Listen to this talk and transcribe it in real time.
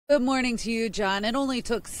Good morning to you, John. It only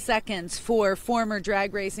took seconds for former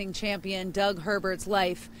drag racing champion Doug Herbert's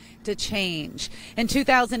life to change. In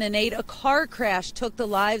 2008, a car crash took the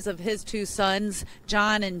lives of his two sons,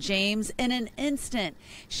 John and James, in an instant,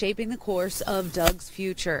 shaping the course of Doug's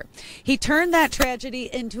future. He turned that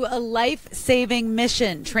tragedy into a life-saving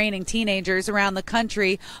mission, training teenagers around the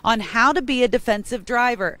country on how to be a defensive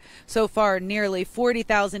driver. So far, nearly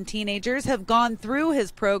 40,000 teenagers have gone through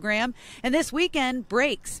his program, and this weekend,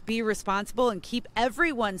 B.R.A.K.E.S, Be Responsible and Keep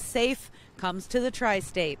Everyone Safe, comes to the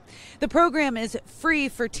tri-state. The program is free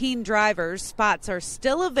for teen drivers. Spots are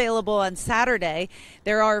still available on Saturday.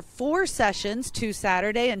 There are 4 sessions, 2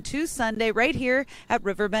 Saturday and 2 Sunday, right here at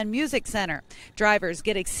Riverbend Music Center. Drivers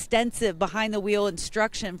get extensive behind-the-wheel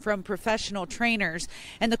instruction from professional trainers,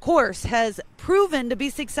 and the course has proven to be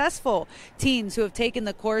successful. Teens who have taken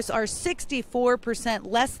the course are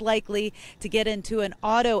 64% less likely to get into an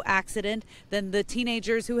auto accident than the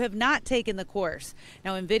teenagers who have not taken the course.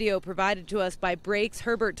 Now, in video provided to us by B.R.A.K.E.S,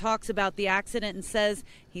 Herbert talks about the accident and says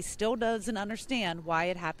he still doesn't understand why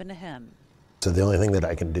it happened to him. So the only thing that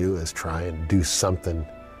I can do is try and do something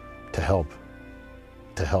to help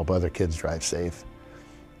other kids drive safe,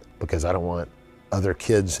 because I don't want other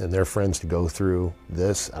kids and their friends to go through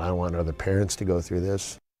this, and I don't want other parents to go through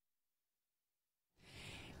this.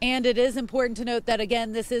 And it is important to note that,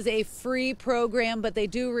 again, this is a free program, but they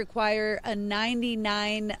do require a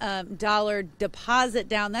 $99 deposit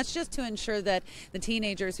down. That's just to ensure that the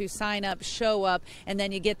teenagers who sign up show up, and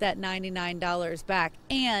then you get that $99 back.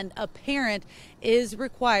 And a parent is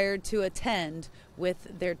required to attend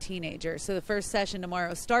with their teenager. So the first session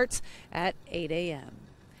tomorrow starts at 8 a.m.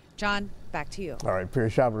 John, back to you. All right,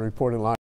 Pierce Shopper reporting live.